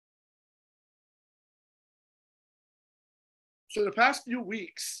So the past few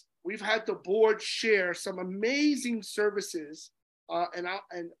weeks, we've had the board share some amazing services, and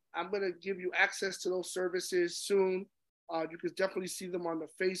I'm going to give you access to those services soon. You can definitely see them on the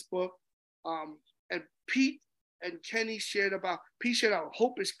Facebook. And Pete and Kenny shared about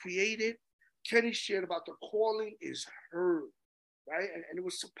hope is created. Kenny shared about the calling is heard, right? And it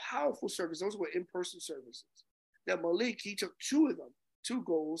was some powerful service. Those were in-person services. Then Malik, he took two of them, two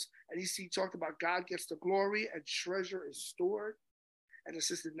goals, and he talked about God gets the glory and treasure is stored. And the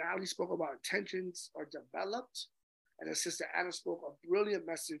Sister Natalie spoke about intentions are developed. And the Sister Anna spoke a brilliant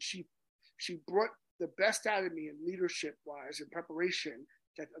message. She brought the best out of me in leadership-wise in preparation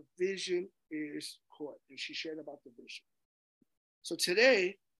that a vision is caught. And she shared about the vision. So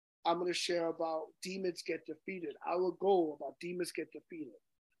today, I'm going to share about demons get defeated. Our goal about demons get defeated.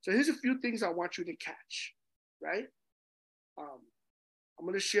 So here's a few things I want you to catch, right? I'm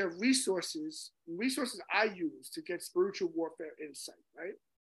going to share resources I use to get spiritual warfare insight, right?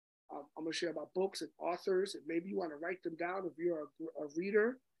 I'm going to share about books and authors, and maybe you want to write them down if you're a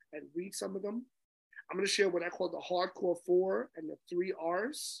reader and read some of them. I'm going to share what I call the hardcore 4 and the 3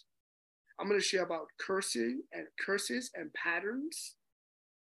 R's. I'm going to share about curses and patterns.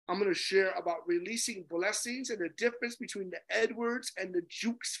 I'm going to share about releasing blessings and the difference between the Edwards and the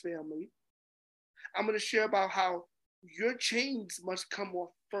Jukes family. I'm going to share about how your chains must come off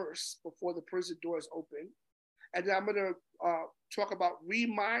first before the prison doors open. And then I'm going to talk about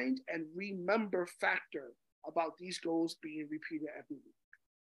remind and remember factor about these goals being repeated every week.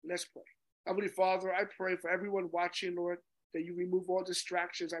 Let's pray. Heavenly Father, I pray for everyone watching, Lord, that you remove all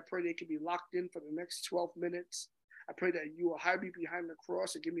distractions. I pray they can be locked in for the next 12 minutes. I pray that you will hide me behind the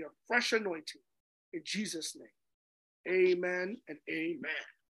cross and give me a fresh anointing. In Jesus' name, amen and amen.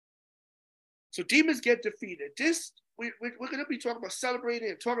 So demons get defeated. We're going to be talking about celebrating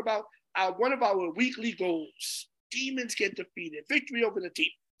and talking about one of our weekly goals. Demons get defeated. Victory over the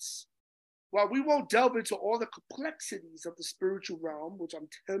demons. While we won't delve into all the complexities of the spiritual realm, which I'm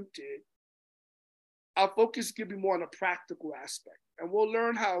tempted, our focus is going to be more on a practical aspect. And we'll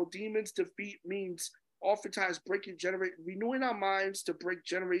learn how demons defeat means oftentimes renewing our minds to break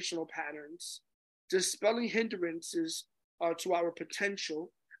generational patterns, dispelling hindrances to our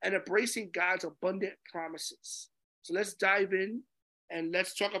potential, and embracing God's abundant promises. So let's dive in and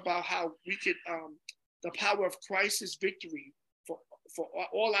let's talk about how we can, the power of Christ's victory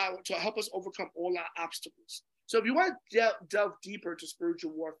to help us overcome all our obstacles. So if you want to delve deeper into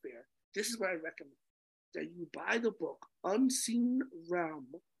spiritual warfare, this is what I recommend. That you buy the book Unseen Realm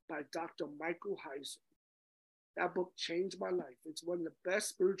by Dr. Michael Heiser. That book changed my life. It's one of the best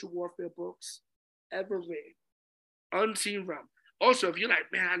spiritual warfare books ever read. Unseen Realm. Also, if you're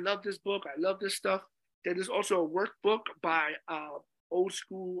like, man, I love this book, I love this stuff, then there's also a workbook by old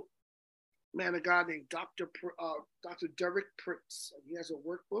school man of God named Dr. Derek Prince. And he has a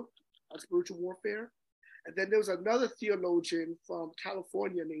workbook on spiritual warfare. And then there was another theologian from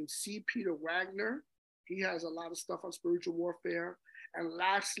California named C. Peter Wagner. He has a lot of stuff on spiritual warfare. And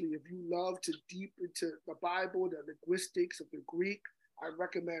lastly, if you love to deep into the Bible, the linguistics of the Greek, I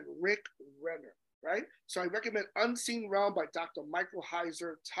recommend Rick Renner, right? So I recommend Unseen Realm by Dr. Michael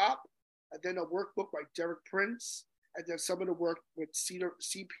Heiser, top, and then a workbook by Derek Prince, and then some of the work with C.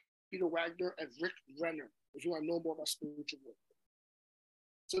 Peter Wagner and Rick Renner, if you want to know more about spiritual warfare.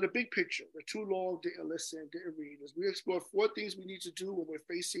 So the big picture, the too long, didn't listen, didn't read, is we explore 4 things we need to do when we're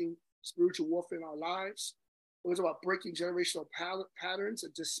facing spiritual warfare in our lives. It was about breaking generational patterns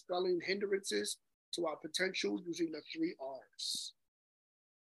and dispelling hindrances to our potential using the 3 R's.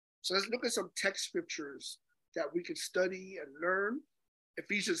 So let's look at some text scriptures that we can study and learn.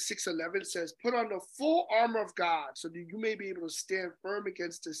 Ephesians 6:11 says, put on the full armor of God so that you may be able to stand firm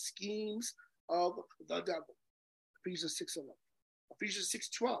against the schemes of the devil. Ephesians 6:11. Ephesians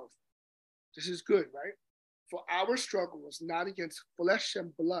 6:12. This is good, right? For our struggle is not against flesh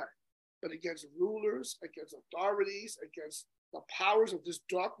and blood, but against rulers, against authorities, against the powers of this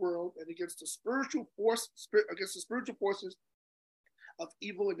dark world, and against the spiritual forces of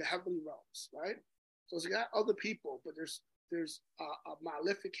evil in the heavenly realms, right? So it's got other people, but there's a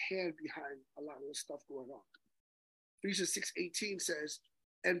malefic hand behind a lot of this stuff going on. Ephesians 6:18 says,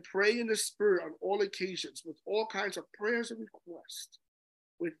 and pray in the Spirit on all occasions with all kinds of prayers and requests.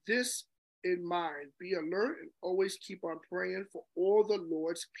 With this in mind, be alert and always keep on praying for all the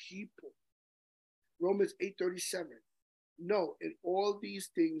Lord's people. Romans 8:37. No, in all these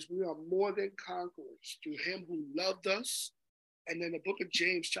things we are more than conquerors through him who loved us. And then the book of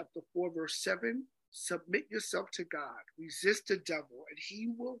James chapter 4 verse 7, submit yourself to God, resist the devil, and he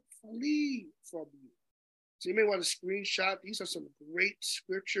will flee from you. So you may want to screenshot. These are some great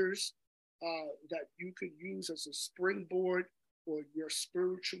scriptures that you could use as a springboard for your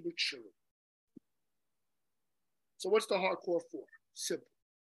spiritual maturity. So what's the hardcore for? Simple.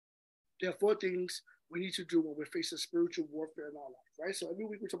 There are 4 things we need to do when we're facing spiritual warfare in our life, right? So every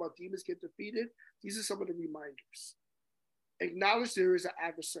week we talk about demons get defeated. These are some of the reminders. Acknowledge there is an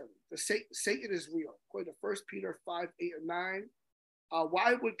adversary. Satan is real. According to 1 Peter 5, 8, and 9.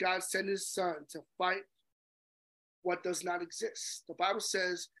 Why would God send his son to fight what does not exist? The Bible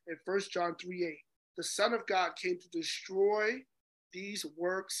says in 1 John 3, 8, the Son of God came to destroy these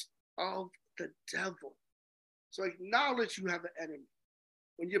works of the devil. So acknowledge you have an enemy.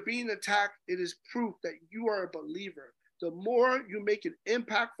 When you're being attacked, it is proof that you are a believer. The more you make an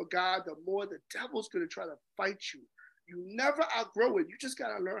impact for God, the more the devil's going to try to fight you. You never outgrow it. You just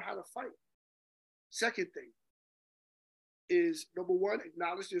got to learn how to fight. Second thing is, number 1,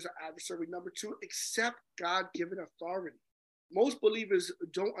 acknowledge there's an adversary. Number 2, accept God-given authority. Most believers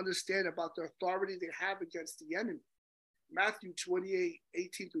don't understand about the authority they have against the enemy. Matthew 28,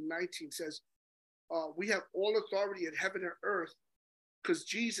 18 through 19 says, we have all authority in heaven and earth because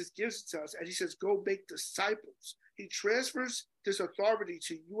Jesus gives it to us. And he says, go make disciples. He transfers this authority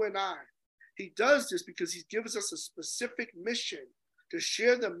to you and I. He does this because he gives us a specific mission to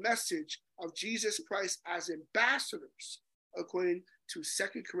share the message of Jesus Christ as ambassadors, according to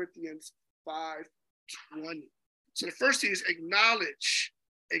 2 Corinthians 5:20. So the first thing is acknowledge.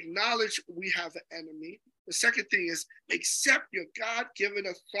 Acknowledge we have an enemy. The second thing is accept your God-given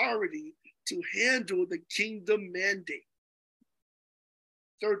authority to handle the kingdom mandate.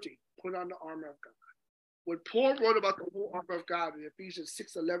 Third thing, put on the armor of God. When Paul wrote about the whole armor of God in Ephesians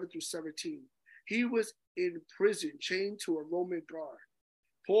 6, 11 through 17, he was in prison, chained to a Roman guard.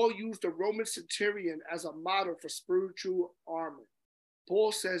 Paul used a Roman centurion as a model for spiritual armor.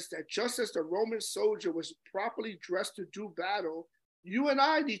 Paul says that just as the Roman soldier was properly dressed to do battle, you and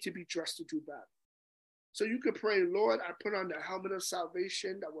I need to be dressed to do battle. So you can pray, Lord, I put on the helmet of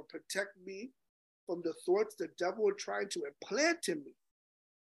salvation that will protect me from the thoughts the devil is trying to implant in me.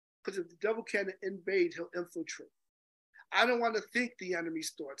 Because if the devil can't invade, he'll infiltrate. I don't want to think the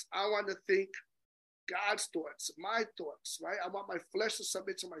enemy's thoughts. I want to think God's thoughts, my thoughts, right? I want my flesh to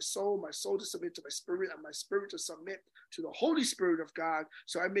submit to my soul to submit to my spirit, and my spirit to submit to the Holy Spirit of God,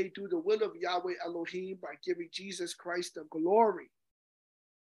 so I may do the will of Yahweh Elohim by giving Jesus Christ the glory.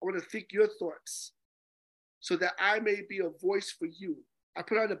 I want to think your thoughts so that I may be a voice for you. I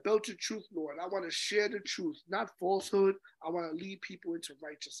put on the belt of truth, Lord. I want to share the truth, not falsehood. I want to lead people into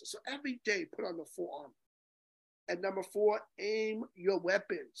righteousness. So every day, put on the full armor. And number 4, aim your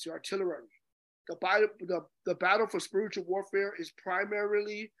weapons, your artillery. The battle for spiritual warfare is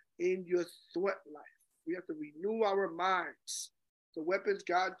primarily in your thought life. We have to renew our minds. The weapons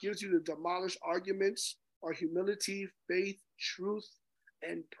God gives you to demolish arguments are humility, faith, truth,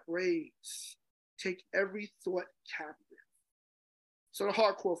 and praise. Take every thought captive. So the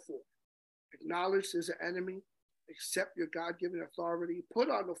hardcore 4, acknowledge there's an enemy, accept your God-given authority, put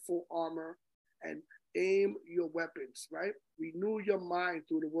on the full armor, and aim your weapons, right? Renew your mind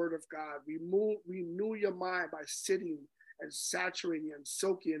through the word of God. Renew your mind by sitting and saturating and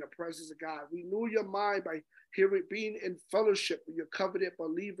soaking in the presence of God. Renew your mind by being in fellowship with your covenant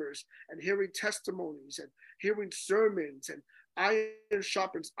believers and hearing testimonies and hearing sermons, and iron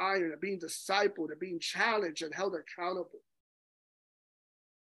sharpens iron, and being discipled and being challenged and held accountable.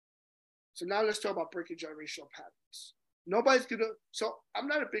 So now let's talk about breaking generational patterns. So I'm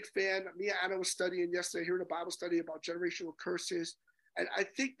not a big fan. Me and Anna was studying yesterday, hearing a Bible study about generational curses. And I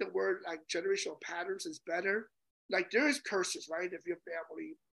think the word like generational patterns is better. Like there is curses, right? If your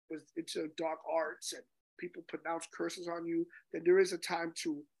family was into dark arts and people pronounce curses on you, then there is a time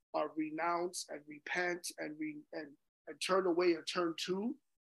to renounce and repent and turn away and turn to.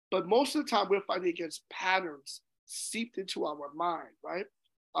 But most of the time we're fighting against patterns seeped into our mind, right?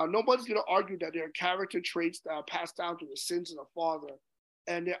 Nobody's going to argue that there are character traits that are passed down through the sins of the father.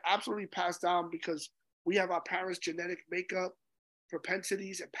 And they're absolutely passed down because we have our parents' genetic makeup,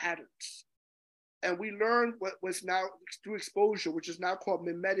 propensities, and patterns. And we learn what was now through exposure, which is now called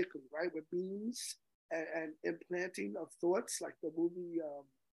mimetically, right? With means and implanting of thoughts, like the movie,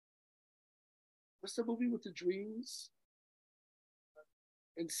 what's the movie with the dreams?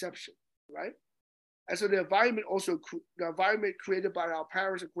 Inception, right? And so the environment created by our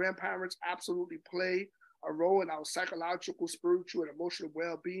parents and grandparents absolutely play a role in our psychological, spiritual, and emotional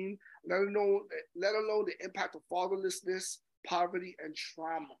well-being, let alone the impact of fatherlessness, poverty, and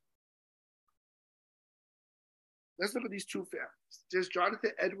trauma. Let's look at these 2 families. There's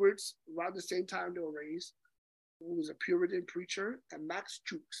Jonathan Edwards, around the same time they were raised, who was a Puritan preacher, and Max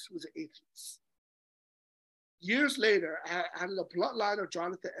Jukes, who was an atheist. Years later, out of the bloodline of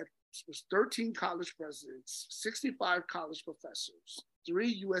Jonathan Edwards was 13 college presidents, 65 college professors, 3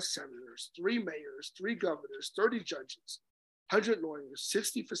 U.S. senators, 3 mayors, 3 governors, 30 judges, 100 lawyers,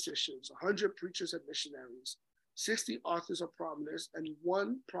 60 physicians, 100 preachers and missionaries, 60 authors of prominence, and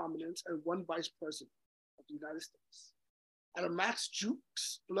 1 vice president of the United States. Out of Max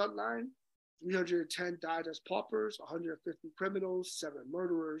Jukes' bloodline, 310 died as paupers, 150 criminals, 7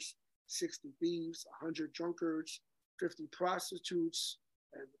 murderers, 60 thieves, 100 drunkards, 50 prostitutes,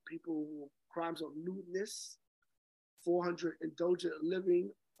 and people who crimes of lewdness, 400 indulgent living,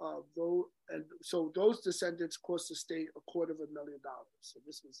 and so those descendants cost the state $250,000. So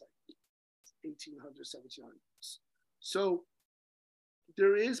this was like 1800s, 1700s. So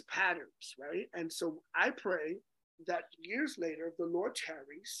there is patterns, right? And so I pray that years later, if the Lord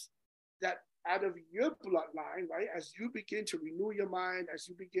tarries, that out of your bloodline, right, as you begin to renew your mind, as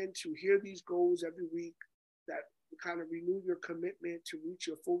you begin to hear these goals every week, that you kind of renew your commitment to reach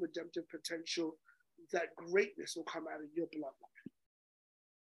your full redemptive potential, that greatness will come out of your bloodline.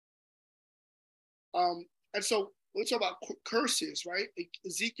 And so we'll talk about curses, right?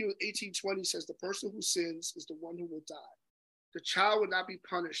 Ezekiel 18:20 says the person who sins is the one who will die. The child will not be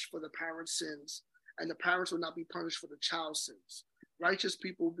punished for the parent's sins, and the parents will not be punished for the child's sins. Righteous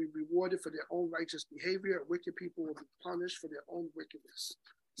people will be rewarded for their own righteous behavior, and wicked people will be punished for their own wickedness.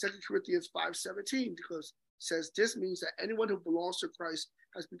 2 Corinthians 5:17 because says this means that anyone who belongs to Christ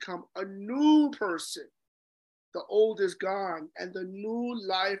has become a new person. The old is gone and the new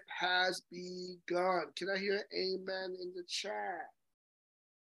life has begun. Can I hear amen in the chat?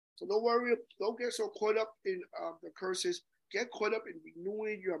 So don't worry, don't get so caught up in the curses. Get caught up in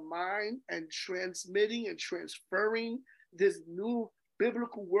renewing your mind and transmitting and transferring this new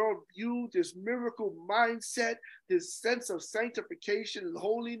biblical worldview, this miracle mindset, this sense of sanctification and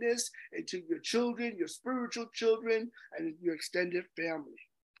holiness into your children, your spiritual children, and your extended family.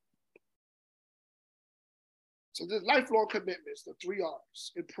 So there's lifelong commitments, the 3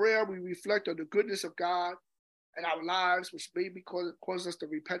 R's. In prayer, we reflect on the goodness of God in our lives, which may cause us to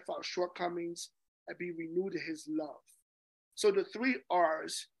repent for our shortcomings and be renewed in his love. So the 3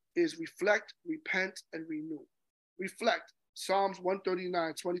 R's is reflect, repent, and renew. Reflect. Psalms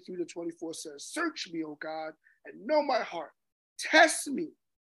 139, 23-24 says, search me, O God, and know my heart. Test me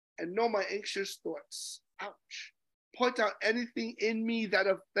and know my anxious thoughts. Ouch. Point out anything in me that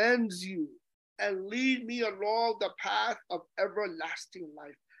offends you and lead me along the path of everlasting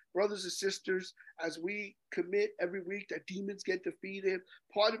life. Brothers and sisters, as we commit every week that demons get defeated,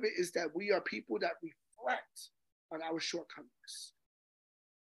 part of it is that we are people that reflect on our shortcomings,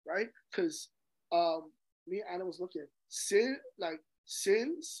 right? Because me and Anna was looking at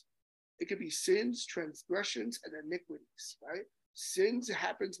sins, it could be sins, transgressions, and iniquities, right? Sins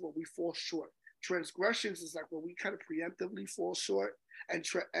happens when we fall short. Transgressions is like when we kind of preemptively fall short, and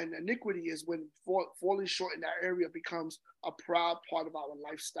iniquity is when falling short in that area becomes a proud part of our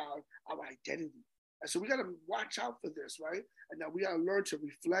lifestyle, our identity. And so we got to watch out for this, right? And now we got to learn to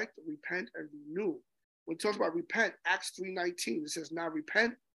reflect, repent, and renew. When it talks about repent, Acts 3:19, it says, now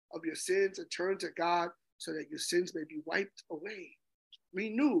repent of your sins and turn to God so that your sins may be wiped away.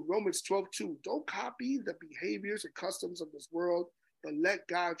 Renew, Romans 12:2. Don't copy the behaviors and customs of this world, but let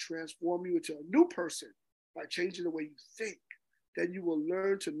God transform you into a new person by changing the way you think. Then you will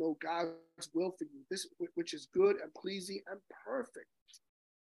learn to know God's will for you, this which is good and pleasing and perfect.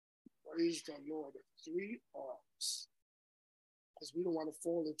 Praise the Lord. The 3 R's. Because we don't want to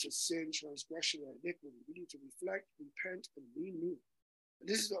fall into sin, transgression, and iniquity. We need to reflect, repent, and renew. And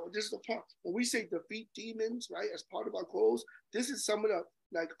this is the part. When we say defeat demons, right, as part of our goals, this is some of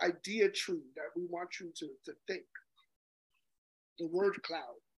the idea tree that we want you to think. The word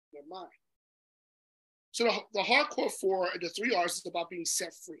cloud in your mind. So the hardcore 4 and the 3 R's is about being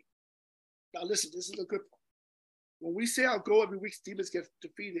set free. Now listen, this is a good part. When we say our goal every week, demons get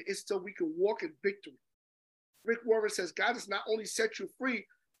defeated, it's so we can walk in victory. Rick Warren says, God has not only set you free,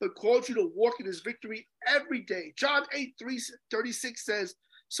 but called you to walk in his victory every day. John 8:36 says,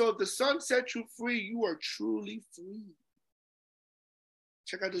 so if the Son set you free, you are truly free.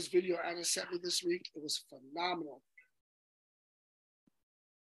 Check out this video Anna sent me this week. It was phenomenal.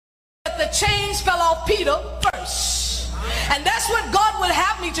 The chains fell off Peter first. And that's what God would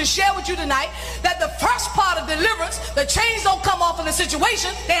have me to share with you tonight, that the first part of deliverance, the chains don't come off in the situation,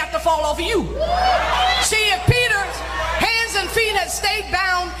 they have to fall off of you. See, if Peter's hands and feet had stayed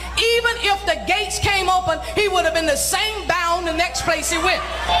bound, even if the gates came open, he would have been the same bound the next place he went.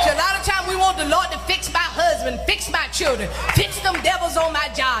 See, a lot of times Sometimes we want the Lord to fix my husband, fix my children, fix them devils on my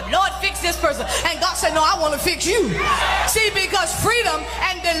job. Lord, fix this person. And God said, no, I want to fix you. See, because freedom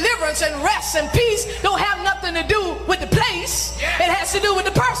and deliverance and rest and peace don't have nothing to do with the place. It has to do with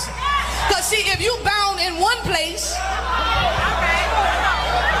the person. Because see, if you bound in one place,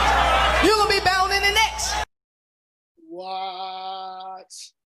 you're going to be bound in the next. What?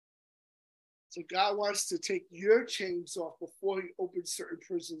 So God wants to take your chains off before he opens certain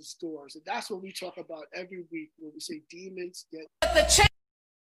prisons' doors. And that's what we talk about every week when we say demons get.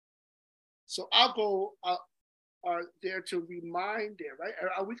 So our goal are there to remind there, right?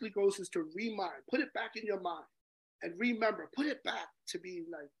 Our weekly goals is to remind, put it back in your mind and remember, put it back to be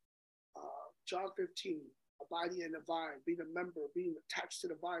like John 15, abiding in the vine, being a member, being attached to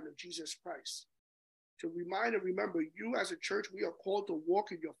the vine of Jesus Christ. To remind and remember, you as a church, we are called to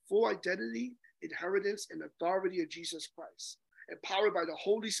walk in your full identity, inheritance, and authority of Jesus Christ, empowered by the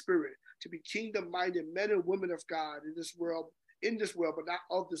Holy Spirit to be kingdom-minded men and women of God in this world, but not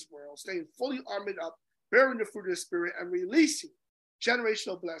of this world, staying fully armored up, bearing the fruit of the Spirit, and releasing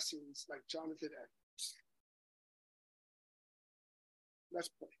generational blessings like Jonathan Edwards. Let's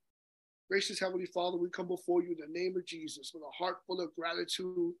pray. Gracious Heavenly Father, we come before you in the name of Jesus with a heart full of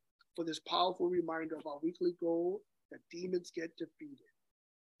gratitude for this powerful reminder of our weekly goal that demons get defeated.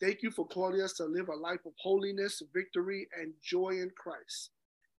 Thank you for calling us to live a life of holiness, victory, and joy in Christ.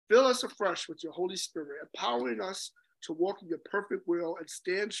 Fill us afresh with your Holy Spirit, empowering us to walk in your perfect will and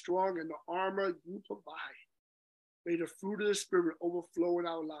stand strong in the armor you provide. May the fruit of the Spirit overflow in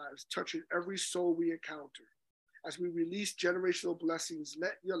our lives, touching every soul we encounter. As we release generational blessings,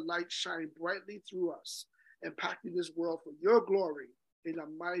 let your light shine brightly through us, impacting this world for your glory. In the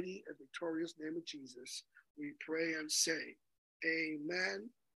mighty and victorious name of Jesus, we pray and say, amen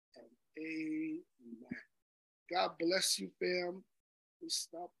and amen. God bless you, fam. We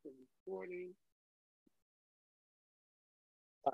stop the recording.